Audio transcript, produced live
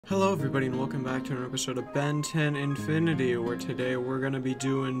Hello everybody and welcome back to an episode of Ben 10 Infinity, where today we're going to be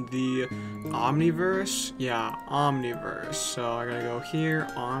doing the Omniverse. Yeah, Omniverse. So I gotta go here,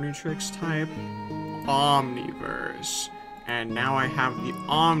 Omnitrix type, Omniverse. And now I have the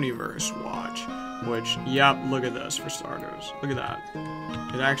Omniverse watch, which, yep, look at this for starters. Look at that.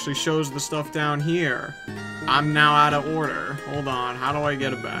 It actually shows the stuff down here. I'm now out of order. Hold on, how do I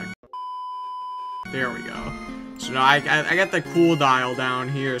get it back? There we go. So now I got the cool dial down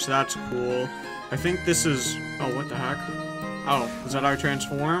here, so that's cool. I think this is... Oh, what the heck? Oh, is that how I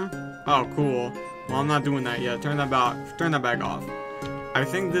transform? Oh, cool. Well, I'm not doing that yet. Turn that back off. I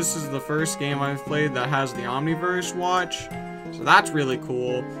think this is the first game I've played that has the Omniverse watch, so that's really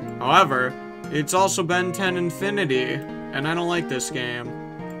cool. However, it's also Ben 10 Infinity, and I don't like this game.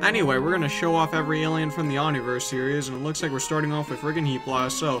 Anyway, we're gonna show off every alien from the Omniverse series, and it looks like we're starting off with friggin'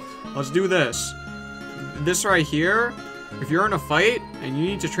 Heatblast, so let's do this. This right here, if you're in a fight and you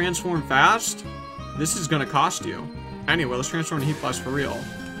need to transform fast, this is gonna cost you. Anyway, let's transform to Heatblast for real.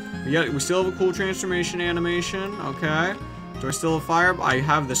 We still have a cool transformation animation, okay. Do I still have fire? I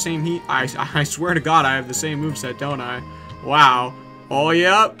have the same heat. I swear to God, I have the same moveset, don't I? Wow. Oh,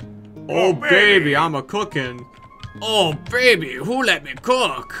 yep. Oh, baby, I'm a cookin'. Oh, baby, who let me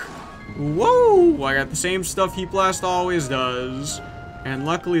cook? Whoa, I got the same stuff Heatblast always does. And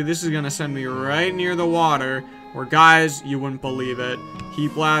luckily, this is gonna send me right near the water, where, guys, you wouldn't believe it.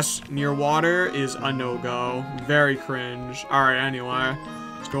 Heatblast near water is a no-go. Very cringe. Alright, anyway.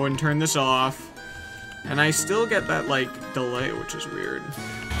 Let's go ahead and turn this off. And I still get that, like, delay, which is weird.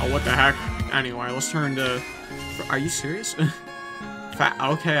 Oh, what the heck? Anyway, let's turn to... Are you serious?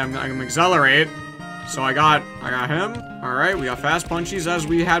 Okay, I'm accelerate. So I got him. Alright, we got fast punchies as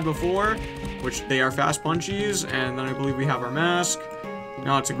we had before, which they are fast punchies. And then I believe we have our mask.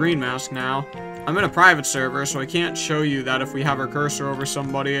 No, it's a green mask now. I'm in a private server, so I can't show you that if we have our cursor over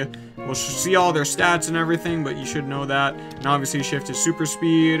somebody. We'll see all their stats and everything, but you should know that. And obviously, shift is super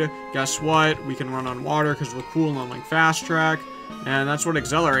speed. Guess what? We can run on water because we're cool on, like, fast track. And that's what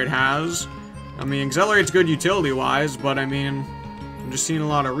Accelerate has. I mean, Accelerate's good utility-wise, but, I mean, I'm just seeing a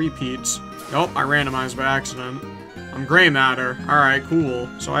lot of repeats. Oh, I randomized by accident. I'm Greymatter. Alright, cool.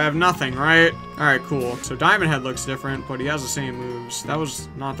 So I have nothing, right? Alright, cool. So Diamondhead looks different, but he has the same moves. That was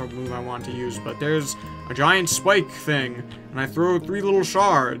not the move I want to use, but there's a giant spike thing, and I throw 3 little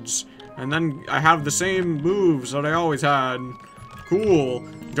shards, and then I have the same moves that I always had. Cool.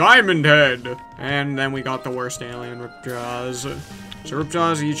 Diamondhead! And then we got the worst alien, Ripjaws. So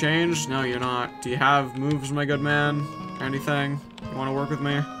Ripjaws, are you changed? No, you're not. Do you have moves, my good man? Anything? You want to work with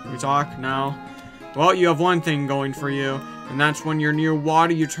me? Can we talk? No? Well, you have one thing going for you, and that's when you're near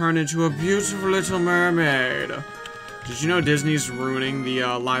water, you turn into a beautiful little mermaid. Did you know Disney's ruining the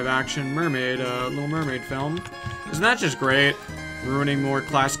live-action mermaid, Little Mermaid film? Isn't that just great? Ruining more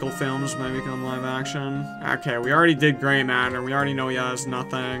classical films by making them live-action. Okay, we already did Greymatter. We already know he has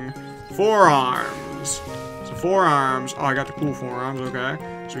nothing. Forearms. So forearms. Oh, I got the cool forearms,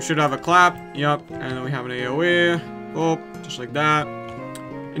 okay. So we should have a clap. Yep. And then we have an AoE. Oh, just like that.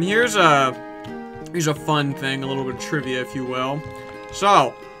 And here's a fun thing, a little bit of trivia, if you will.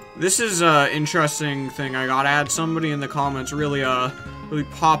 So, this is an interesting thing. I gotta add somebody in the comments really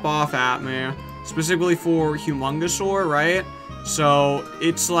pop off at me. Specifically for Humungousaur, right? So,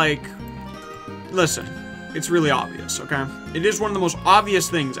 it's like... Listen, it's really obvious, okay? It is one of the most obvious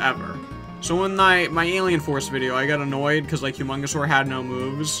things ever. So in my Alien Force video, I got annoyed because, like, Humungousaur had no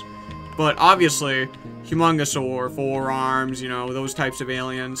moves. But obviously, Humungousaur, forearms, you know, those types of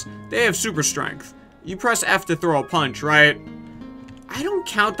aliens, they have super strength. You press F to throw a punch, right? I don't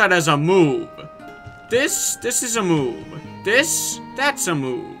count that as a move. This is a move. That's a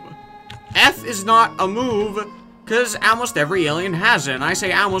move. F is not a move, because almost every alien has it. And I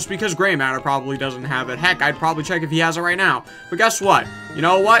say almost because Greymatter probably doesn't have it. Heck, I'd probably check if he has it right now. But guess what? You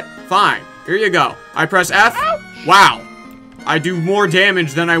know what? Fine. Here you go. I press F. Ouch. Wow. I do more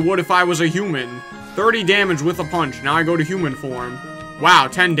damage than I would if I was a human. 30 damage with a punch. Now I go to human form. Wow,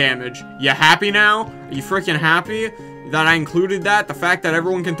 10 damage. You happy now? Are you freaking happy that I included that? The fact that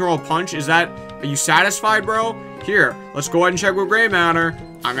everyone can throw a punch, are you satisfied, bro? Here, let's go ahead and check with Greymatter.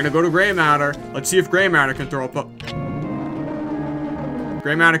 I'm gonna go to Greymatter. Let's see if Greymatter can throw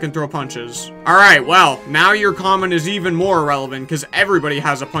Greymatter can throw punches. Alright, well, now your comment is even more irrelevant, because everybody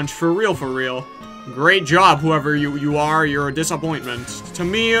has a punch for real, for real. Great job, whoever you are. You're a disappointment to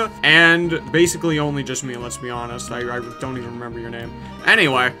me, and basically only just me, let's be honest. I don't even remember your name.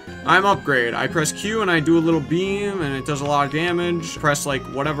 Anyway, I'm Upgrade. I press Q and I do a little beam, and it does a lot of damage. Press, like,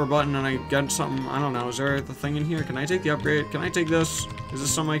 whatever button and I get something. I don't know. Is there the thing in here? Can I take the upgrade? Can I take this? Is this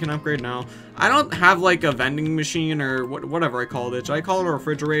something I can upgrade now? I don't have like a vending machine or whatever I called it. Did I call it a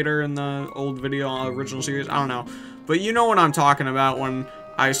refrigerator in the old video original series? I don't know. But you know what I'm talking about when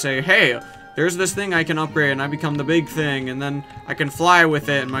I say, hey, there's this thing I can upgrade and I become the big thing and then I can fly with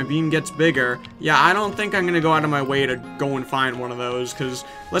it and my beam gets bigger. Yeah, I don't think I'm gonna go out of my way to go and find one of those because,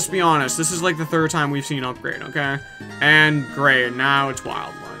 let's be honest, this is like the 3rd time we've seen upgrade, okay? And great, now it's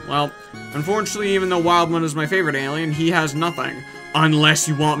Wildmutt. Well, unfortunately, even though Wildmutt is my favorite alien, he has nothing. Unless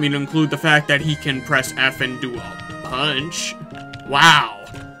you want me to include the fact that he can press F and do a punch. Wow.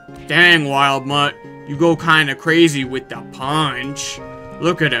 Dang, Wildmutt. You go kinda crazy with the punch.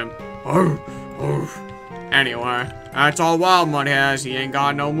 Look at him. Anyway, that's all Wildmutt has. He ain't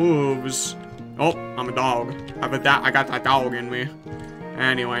got no moves. Oh, I'm a dog. I got that dog in me.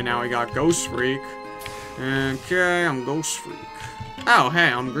 Anyway, now we got Ghostfreak. Okay, I'm Ghostfreak. Oh,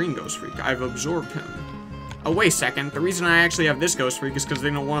 hey, I'm Green Ghostfreak. I've absorbed him. Oh, wait a second. The reason I actually have this Ghostfreak is because they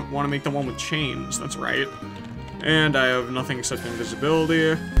don't want to make the one with chains. That's right. And I have nothing except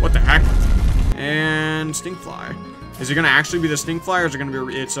invisibility. What the heck? And Stinkfly. Is it gonna actually be the Stinkfly, or is it gonna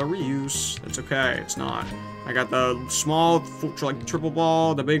be it's a reuse? It's okay, it's not. I got the small, like, triple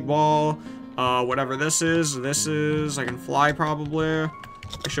ball, the big ball, whatever this is, I can fly probably. I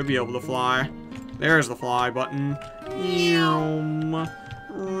should be able to fly. There's the fly button. I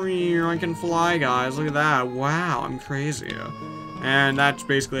can fly, guys, look at that. Wow, I'm crazy. And that's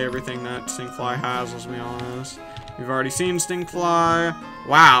basically everything that Stinkfly has, let's be honest. We've already seen Stinkfly.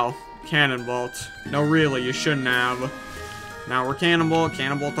 Wow. Cannonbolt. No, really, you shouldn't have. Now we're Cannonbolt.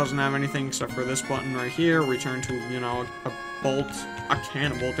 Cannonbolt doesn't have anything except for this button right here. Return to, you know, a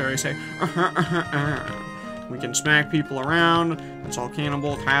Cannonbolt, dare I say. We can smack people around. That's all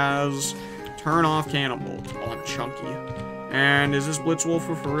Cannonbolt has. Turn off Cannonbolt. Oh, I'm chunky. And is this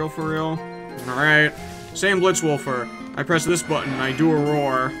Blitzwolfer for real? Alright. Same Blitzwolfer. I press this button, I do a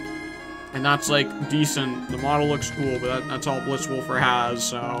roar. And that's, like, decent. The model looks cool, but that's all Blitzwolfer has,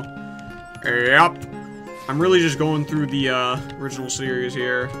 so... Yep. I'm really just going through the original series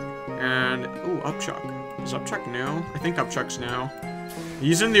here. And, ooh, Upchuck. Is Upchuck new? I think Upchuck's new.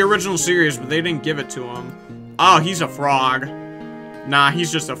 He's in the original series, but they didn't give it to him. Oh, he's a frog. Nah,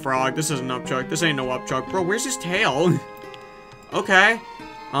 he's just a frog. This isn't Upchuck. This ain't no Upchuck. Bro, where's his tail? Okay.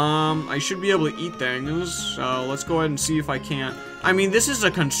 I should be able to eat things, so let's go ahead and see if I can't. I mean, this is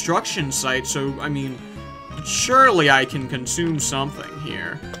a construction site, so, I mean, surely I can consume something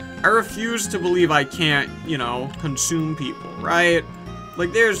here. I refuse to believe I can't, you know, consume people, right?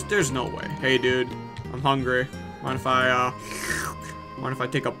 Like, there's no way. Hey, dude, I'm hungry. Mind if I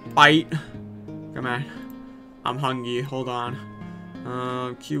take a bite? Come on. I'm hungry. Hold on.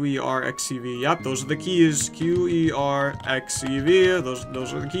 QERXCV. Yep, those are the keys. QERXCV.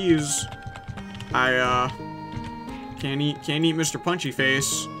 Those are the keys. I can't eat Mr. Punchy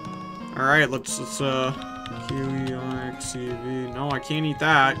Face. All right, let's QERXCV. No, I can't eat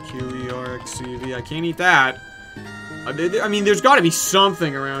that. QERXCV. I can't eat that. I mean, there's got to be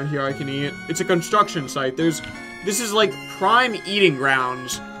something around here I can eat. It's a construction site. This is like prime eating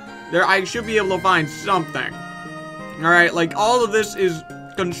grounds. I should be able to find something. Alright, like, all of this is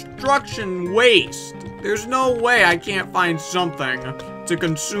construction waste. There's no way I can't find something to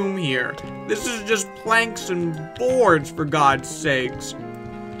consume here. This is just planks and boards, for God's sakes.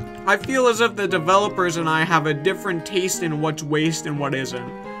 I feel as if the developers and I have a different taste in what's waste and what isn't.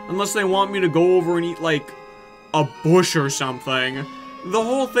 Unless they want me to go over and eat, like, a bush or something. The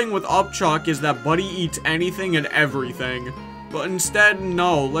whole thing with Upchuck is that Buddy eats anything and everything. But instead,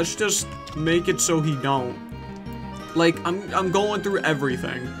 no, let's just make it so he don't. Like, I'm going through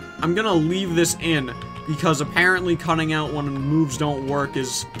everything. I'm gonna leave this in, because apparently cutting out when moves don't work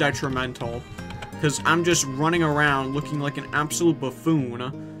is detrimental. Because I'm just running around looking like an absolute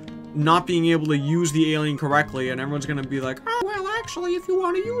buffoon, not being able to use the alien correctly, and everyone's gonna be like, oh, well, actually, if you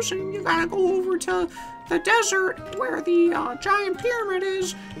want to use him, you gotta go over to the desert where the giant pyramid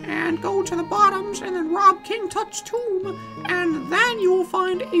is, and go to the bottoms, and then rob King Tut's tomb, and then you will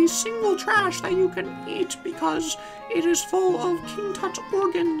find a single trash that you can eat, because it is full of King Tut's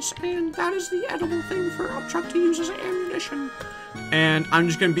organs, and that is the edible thing for Upchuck to use as ammunition. And I'm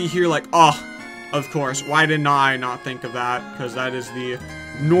just gonna be here like, oh, of course, why didn't I not think of that? Because that is the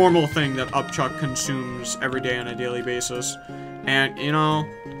normal thing that Upchuck consumes every day on a daily basis. And, you know,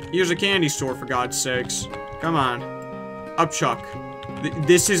 here's a candy store, for God's sakes. Come on. Upchuck.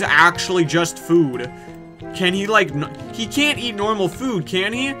 This is actually just food. Can he, like, he can't eat normal food,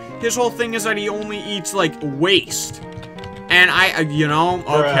 can he? His whole thing is that he only eats, like, waste. And you know,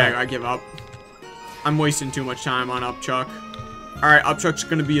 okay, I give up. I'm wasting too much time on Upchuck. Alright, Upchuck's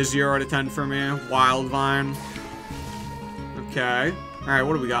gonna be a 0 out of 10 for me. Wildvine. Okay. Alright,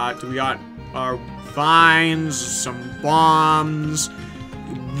 what do we got? Do we got our vines, some bombs?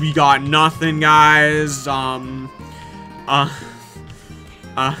 We got nothing, guys. No?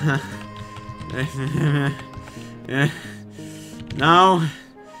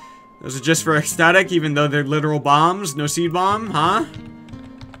 Those are just for aesthetic, even though they're literal bombs? No seed bomb, huh?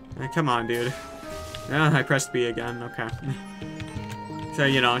 Come on, dude. Yeah, I pressed B again, okay. So,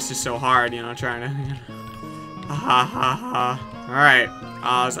 you know, it's just so hard, you know, trying to... Ha ha ha ha. Alright.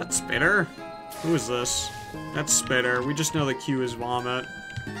 Is that Spitter? Who is this? That's Spitter. We just know the Q is Vomit.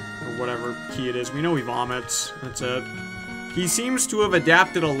 Or whatever key it is. We know he vomits. That's it. He seems to have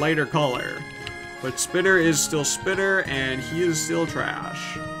adapted a lighter color. But Spitter is still Spitter, and he is still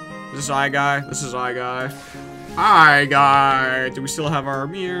trash. Is this Eye Guy? This is Eye Guy. Eye Guy! Do we still have our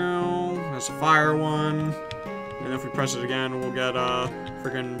meow? That's a fire one. And if we press it again, we'll get a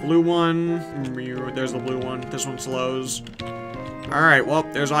freaking blue one. There's the blue one. This one slows. Alright, well,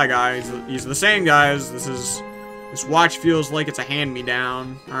 there's Eye Guy. He's the same, guys. This watch feels like it's a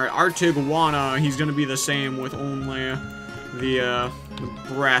hand-me-down. Alright, Artiguana, he's gonna be the same with only the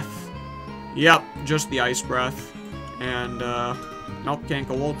breath. Yep, just the ice breath. And, nope, can't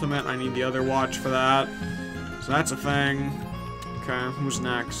go ultimate. I need the other watch for that. So that's a thing. Okay, who's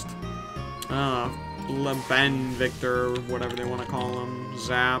next? Benvicktor, whatever they want to call him.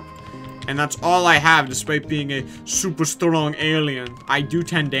 Zap. And that's all I have, despite being a super strong alien. I do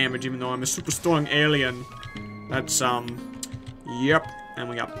 10 damage, even though I'm a super strong alien. That's, yep. And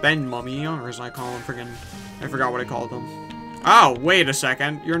we got Benmummy, or as I call him, friggin', I forgot what I called him. Oh, wait a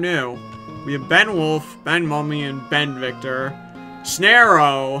second, you're new. We have Benwolf, Benmummy, and Benvicktor.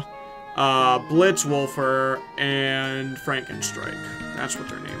 Snare-Oh, Blitzwolfer, and Frankenstrike. That's what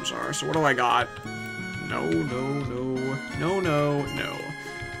their names are. So what do I got? No.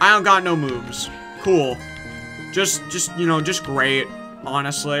 I don't got no moves. Cool. Just, you know, just great,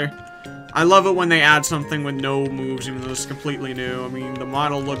 honestly. I love it when they add something with no moves, even though it's completely new. I mean, the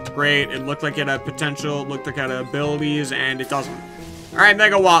model looked great. It looked like it had potential. It looked like it had abilities, and it doesn't. Alright,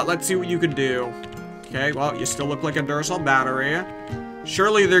 Megawatt, let's see what you can do. Okay, well, you still look like a Duracell battery.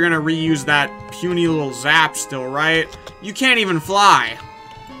 Surely they're gonna reuse that puny little Zap still, right? You can't even fly.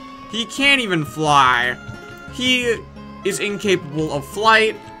 He can't even fly. He is incapable of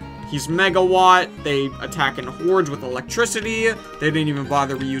flight. He's Megawatt. They attack in hordes with electricity. They didn't even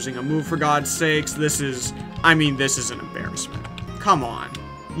bother reusing a move, for God's sakes. This is, I mean, this is an embarrassment. Come on.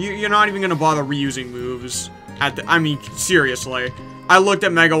 You're not even gonna bother reusing moves. I mean, seriously. I looked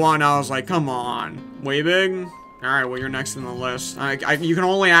at Megawatt and I was like, come on. Way big? Alright, well, you're next in the list. You can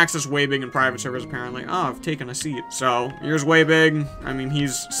only access Way Big in private servers, apparently. Oh, I've taken a seat. So, here's Way Big. I mean,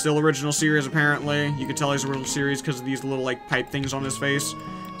 he's still original series, apparently. You can tell he's original series because of these little, like, pipe things on his face.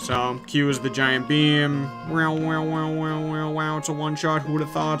 So, Q is the giant beam. Wow, wow, wow, wow, wow, wow. It's a one-shot. Who would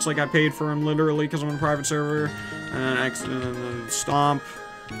have thought? It's like I paid for him, literally, because I'm in a private server. And then X, and then Stomp.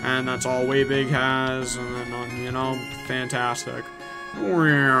 And that's all Way Big has. And then, you know, fantastic.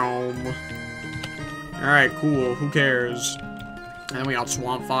 Wow. Alright, cool. Who cares? And then we got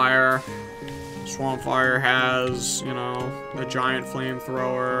Swampfire. Swampfire has, you know, a giant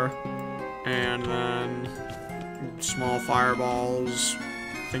flamethrower. And then small fireballs.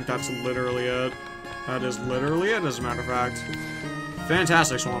 I think that's literally it. That is literally it, as a matter of fact.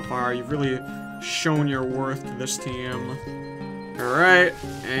 Fantastic, Swampfire. You've really shown your worth to this team. Alright,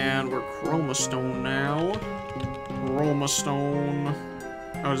 and we're Chromastone now. Chromastone.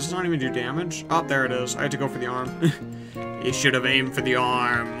 Oh, does this not even do damage? Oh, there it is. I had to go for the arm. You should have aimed for the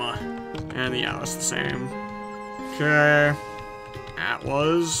arm. And yeah, that's the same. Okay.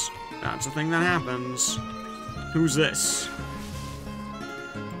 That's a thing that happens. Who's this?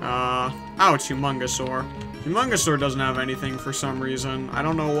 Oh, it's Humungousaur. Humungousaur doesn't have anything for some reason. I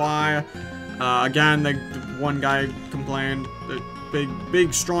don't know why. Again, the one guy complained.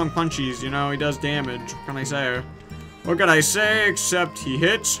 Big, strong punchies, you know, he does damage. What can I say? What can I say except he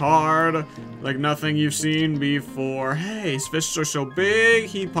hits hard like nothing you've seen before. Hey, his fists are so big,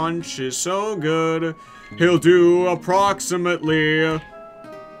 he punches so good. He'll do approximately a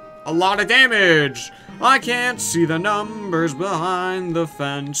lot of damage. I can't see the numbers behind the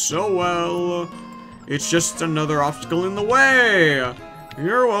fence so well. It's just another obstacle in the way.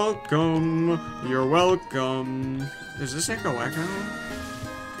 You're welcome. You're welcome. Is this Echo Echo?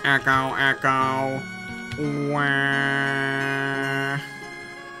 Echo Echo. Wah.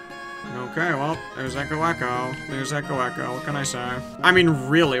 Okay, well, there's Echo Echo. There's Echo Echo. What can I say? I mean,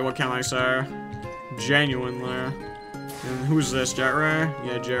 really, what can I say? Genuinely. And who's this, Jetray?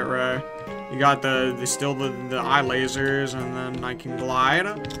 Yeah, Jetray. You got the eye lasers, and then I can glide.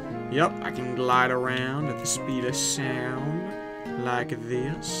 Yep, I can glide around at the speed of sound. like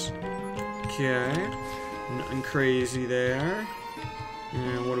this. Okay. Nothing crazy there.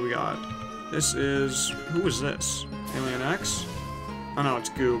 And what do we got? This is... Who is this? Alien X? Oh no, it's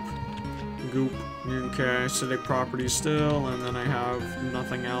Goop. Goop. Okay, acidic properties still, and then I have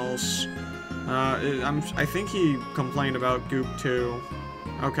nothing else. I think he complained about Goop too.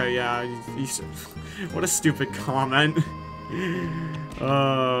 Okay, yeah, he's what a stupid comment.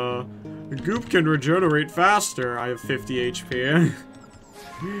 Goop can regenerate faster. I have 50 HP.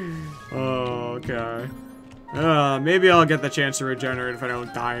 Oh, okay. Maybe I'll get the chance to regenerate if I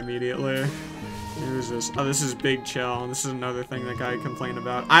don't die immediately. Who's this? Oh, this is Big Chill. This is another thing that guy complained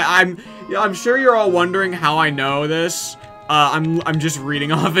about. I'm sure you're all wondering how I know this. I'm just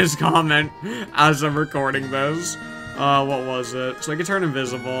reading off his comment as I'm recording this. What was it? So I could turn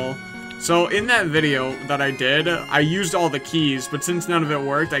invisible. So in that video that I did, I used all the keys, but since none of it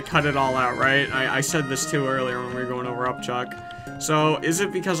worked, I cut it all out, right? I said this too earlier when we were going over Upchuck. So is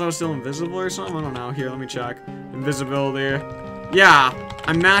it because I was still invisible or something? I don't know. Here, let me check. Invisibility. Yeah,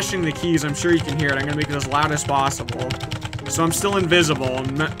 I'm mashing the keys. I'm sure you can hear it. I'm gonna make it as loud as possible. So I'm still invisible,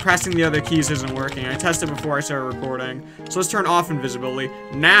 and pressing the other keys isn't working. I tested before I started recording. So let's turn off invisibility.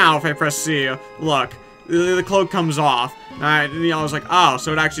 Now, if I press C, look, the cloak comes off. I was like, oh,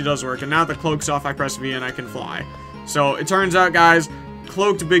 so it actually does work. And now the cloak's off, I press V and I can fly. So it turns out, guys,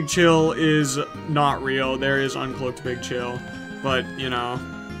 cloaked Big Chill is not real. There is uncloaked Big Chill. But, you know,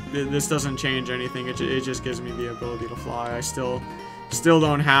 this doesn't change anything. It just gives me the ability to fly. I still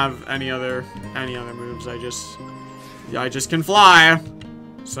don't have any other moves. I just can fly.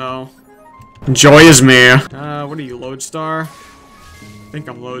 So, joy is me. What are you, Lodestar? I think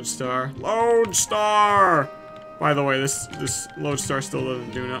I'm Lodestar. Lodestar! By the way, this Lodestar still doesn't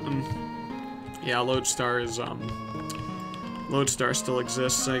do nothing. Yeah, Lodestar is, Lodestar still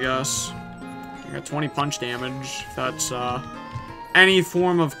exists, I guess. I got 20 punch damage. That's, any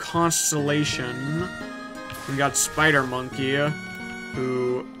form of constellation. We got Spidermonkey,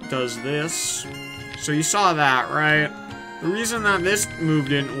 who does this. So you saw that, right? The reason that this move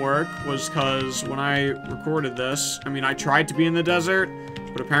didn't work was because when I recorded this, I mean, I tried to be in the desert,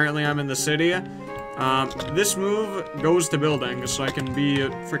 but apparently I'm in the city. This move goes to buildings, so I can be a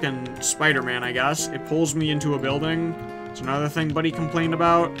freaking Spider-Man, I guess. It pulls me into a building. It's another thing Buddy complained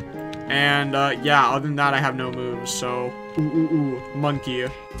about. And, yeah, other than that, I have no moves, so... monkey.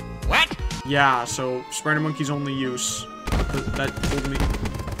 What? Yeah, so Spider-Monkey's only use. That told me...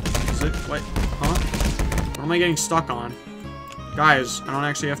 Is it? What? Huh? What am I getting stuck on? Guys, I don't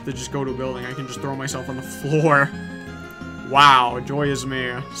actually have to just go to a building. I can just throw myself on the floor. Wow, joy is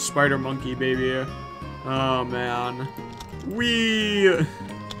me. Spider-Monkey, baby. Oh, man. Whee!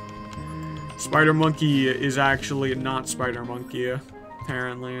 Spider-Monkey is actually not Spider-Monkey,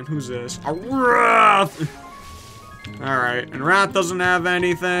 apparently. And who's this? A Rath! Alright, and Rath doesn't have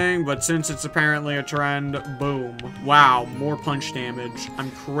anything, but since it's apparently a trend, boom. Wow, more punch damage. I'm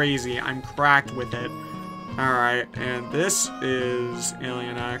crazy. I'm cracked with it. Alright, and this is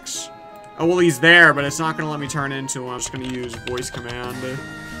Alien X. Oh, well, he's there, but it's not going to let me turn into him. I'm just going to use voice command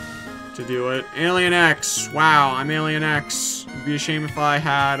to do it. Alien X. Wow, I'm Alien X. It'd be a shame if I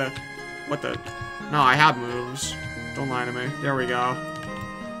had... What the... No, I have moves. Don't lie to me. There we go.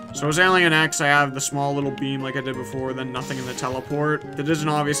 So as Alien X, I have the small little beam like I did before, then nothing in the teleport. That isn't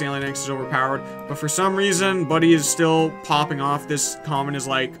obvious. Alien X is overpowered, but for some reason, Buddy is still popping off. This comment is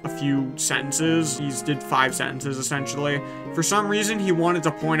like a few sentences. He's did 5 sentences, essentially. For some reason, he wanted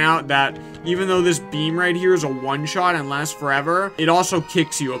to point out that even though this beam right here is a one-shot and lasts forever, it also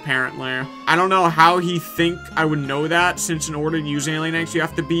kicks you, apparently. I don't know how he think I would know that, since in order to use Alien X, you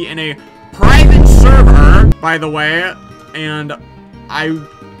have to be in a private server, by the way, and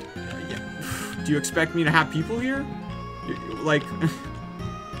do you expect me to have people here? Like,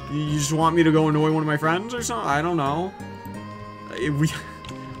 you just want me to go annoy one of my friends or something? I don't know.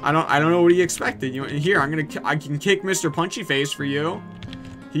 I don't know what he expected. Here, I can kick Mr. Punchy Face for you.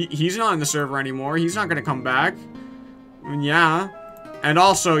 He's not in the server anymore. He's not gonna come back. I mean, yeah. And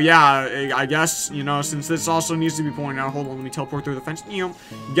also, yeah, I guess, you know, since this also needs to be pointed out, hold on, let me teleport through the fence.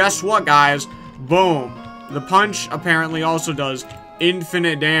 Guess what, guys? Boom. The punch apparently also does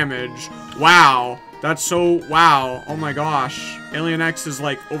infinite damage. Wow. That's so... Wow. Oh my gosh. Alien X is,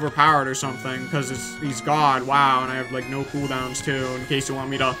 like, overpowered or something, because he's God. Wow. And I have, like, no cooldowns, too, in case you want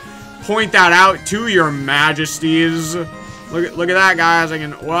me to point that out to your majesties. Look at that, guys. I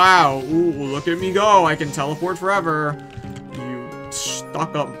can... Wow. Ooh, look at me go. I can teleport forever. You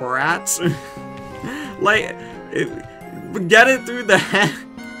stuck-up brats. Like, get it through the head.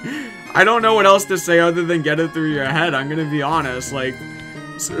 I don't know what else to say other than get it through your head. I'm gonna be honest. Like,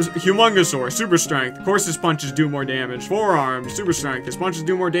 Humungousaur, super strength. Of course his punches do more damage. Forearms, super strength. His punches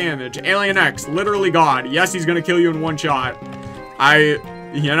do more damage. Alien X, literally God. Yes, he's gonna kill you in one shot.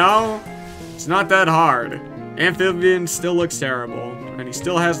 You know, it's not that hard. Amphibian still looks terrible. And he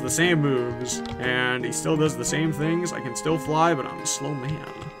still has the same moves. And he still does the same things. I can still fly, but I'm a slow man.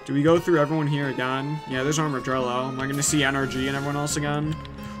 Do we go through everyone here again? Yeah, there's Armadillo. Am I gonna see NRG and everyone else again?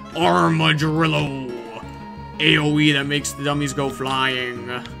 Armadillo! AoE that makes the dummies go flying.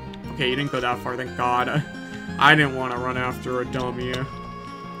 Okay, you didn't go that far, thank God. I didn't want to run after a dummy.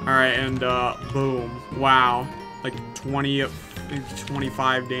 Alright, and boom. Wow. Like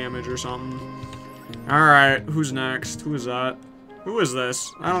 25 damage or something. Alright, who's next? Who is that? Who is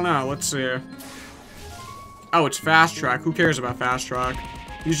this? I don't know, let's see. Oh, it's Fast Track. Who cares about Fast Track?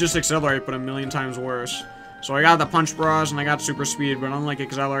 He's just Accelerate, but a million times worse. So I got the Punch Bras and I got Super Speed, but unlike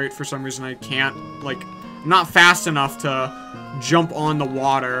Accelerate, for some reason I can't, like, I'm not fast enough to jump on the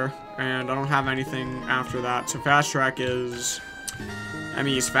water, and I don't have anything after that. So Fast Track is, I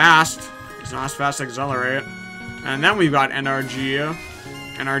mean, he's fast. He's not as fast as Accelerate. And then we've got NRG.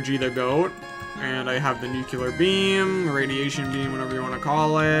 NRG the GOAT. And I have the Nuclear Beam, Radiation Beam, whatever you want to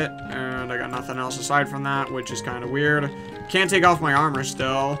call it. And I got nothing else aside from that, which is kind of weird. Can't take off my armor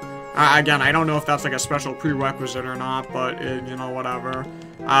still. Again, I don't know if that's like a special prerequisite or not, but you know, whatever.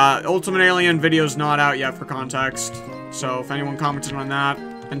 Ultimate Alien video's not out yet for context. So if anyone commented on that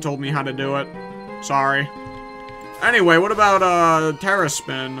and told me how to do it, sorry. Anyway, what about Terra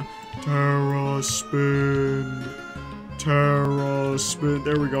Spin? Terra Spin. Terra Spin.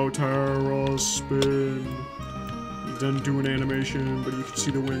 There we go. Terra Spin. He didn't do an animation, but you can see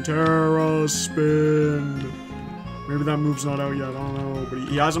the wind. Terra Spin. Maybe that move's not out yet. I don't know. But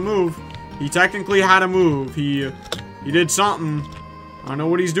he has a move. He technically had a move. He did something. I don't know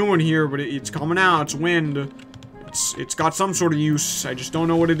what he's doing here, but it's coming out. It's wind. It's got some sort of use. I just don't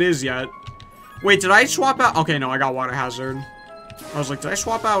know what it is yet. Wait, did I swap out? Okay, no, I got Water Hazard. I was like, did I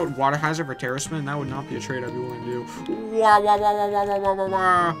swap out Water Hazard for Terra Spin? That would not be a trade I'd be willing to do. Wah, wah, wah, wah, wah, wah, wah,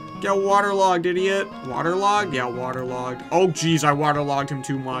 wah. Get waterlogged, idiot. Waterlogged? Yeah, waterlogged. Oh, jeez, I waterlogged him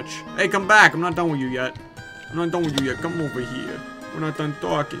too much. Hey, come back. I'm not done with you yet. I'm not done with you yet. Come over here. We're not done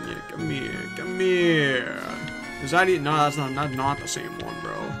talking yet. Come here. Come here. Is that it? No, that's not the same one,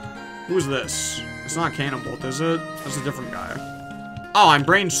 bro. Who is this? It's not Cannonbolt, is it? That's a different guy. Oh, I'm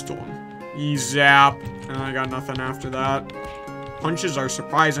Brainstorm. Zap. And I got nothing after that. Punches are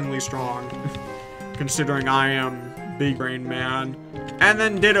surprisingly strong, considering I am Big Brain Man. And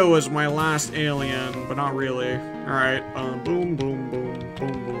then Ditto is my last alien, but not really. Alright, boom, boom, boom,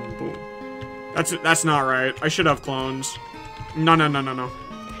 boom, boom, boom. That's not right. I should have clones. No.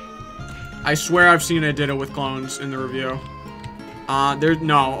 I swear I've seen a Ditto with clones in the review.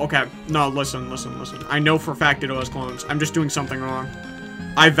 No, okay. No, listen. I know for a fact Ditto has clones. I'm just doing something wrong.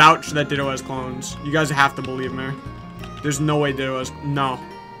 I vouch that Ditto has clones. You guys have to believe me. There's no way Ditto has... No.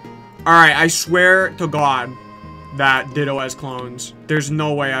 Alright, I swear to God that Ditto has clones. There's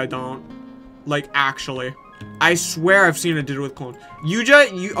no way I don't. Like, actually. I swear I've seen a Ditto with clones.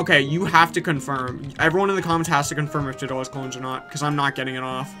 Okay, you have to confirm. Everyone in the comments has to confirm if Ditto has clones or not, because I'm not getting it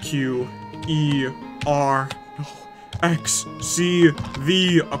off. Q, E, R, X, C,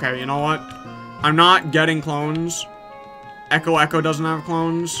 V. Okay, you know what? I'm not getting clones. Echo doesn't have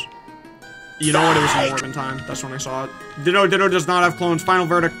clones. You know what? It was in Morbin time. That's when I saw it. Ditto does not have clones. Final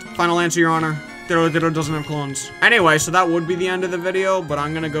verdict. Final answer, Your Honor. Ditto doesn't have clones. Anyway, so that would be the end of the video, but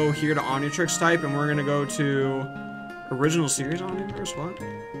I'm gonna go here to Omnitrix type, and we're gonna go to original series Omniverse. What?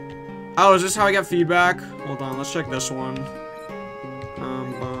 Oh, is this how I get feedback? Hold on, let's check this one.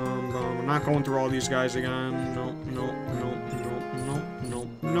 I'm not going through all these guys again. No.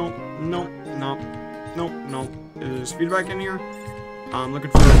 Is feedback in here? I'm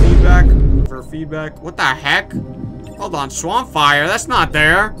looking for feedback. What the heck? Hold on, Swampfire. That's not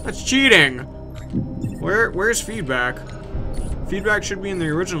there. That's cheating. Where's feedback? Feedback should be in the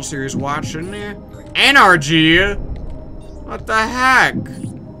original series watch, shouldn't it? NRG? What the heck?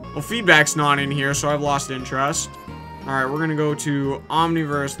 Well, feedback's not in here, so I've lost interest. Alright, we're gonna go to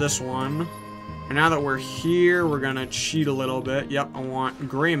Omniverse, this one. And now that we're here, we're gonna cheat a little bit. Yep, I want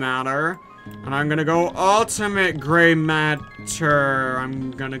Greymatter. And I'm gonna go Ultimate Greymatter.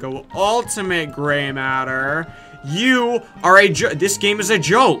 You are a this game is a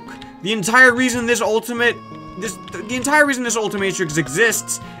joke. The entire reason this Ultimatrix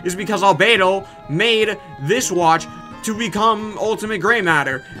exists is because Albedo made this watch to become Ultimate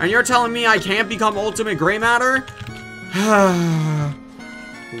Greymatter. And you're telling me I can't become Ultimate Greymatter?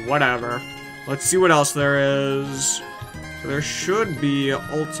 Whatever. Let's see what else there is. So there should be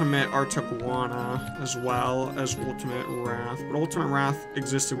Ultimate Artiguana as well as Ultimate Rath. But Ultimate Rath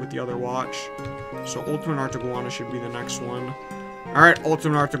existed with the other watch. So Ultimate Artiguana should be the next one. Alright,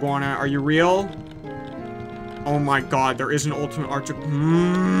 Ultimate Artiguana, are you real? Oh my god, there is an Ultimate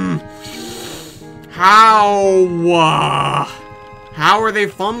Artiguana. How? How are they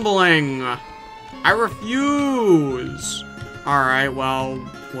fumbling? I refuse. Alright, well,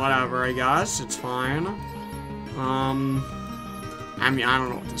 whatever, I guess. It's fine. I mean, I don't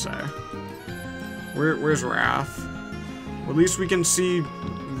know what to say. Where's Rath? Well, at least we can see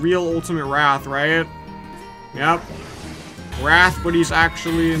real Ultimate Rath, right? Yep. Rath, but he's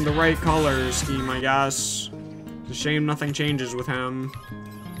actually in the right color scheme, I guess. It's a shame nothing changes with him.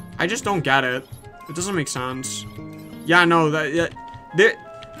 I just don't get it. It doesn't make sense. Yeah, no, the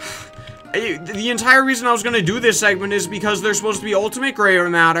entire reason I was gonna do this segment is because there's supposed to be Ultimate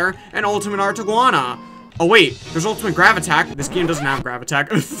Greymatter and Ultimate Artiguana. Oh wait, there's Ultimate Gravitak. This game doesn't have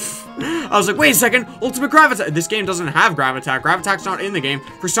Gravitak. I was like, wait a second, Ultimate Gravitak. This game doesn't have Gravitak. Gravitak's not in the game.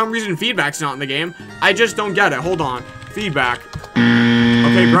 For some reason, Feedback's not in the game. I just don't get it. Hold on. Feedback.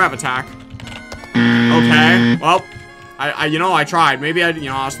 Okay, Gravitak. Okay, well, you know, I tried. Maybe I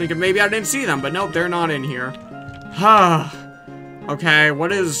was thinking maybe I didn't see them, but nope, they're not in here. Okay,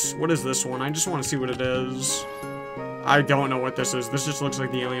 what is this one? I just want to see what it is. I don't know what this is. This just looks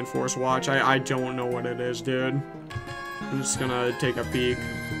like the Alien Force watch. I don't know what it is, dude. I'm just gonna take a peek.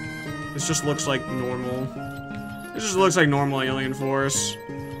 This just looks like normal. This just looks like normal Alien Force.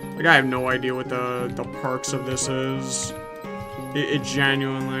 Like, I have no idea what the perks of this is. It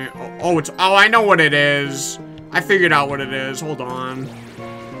genuinely... Oh, I know what it is. I figured out what it is. Hold on.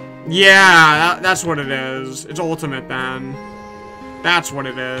 Yeah, that's what it is. It's Ultimate, then. That's what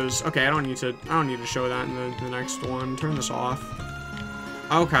it is. Okay, I don't need to show that in the next one. Turn this off.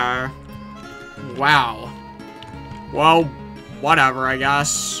 Okay. Wow. Well, whatever, I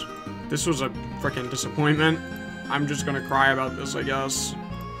guess. This was a freaking disappointment. I'm just gonna cry about this, I guess.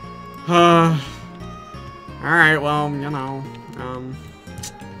 Alright, well, you know,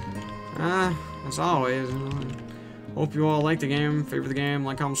 as always, you know, hope you all like the game, favorite the game,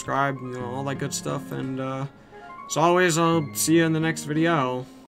 like, comment, subscribe, you know, all that good stuff, and, as always, I'll see you in the next video.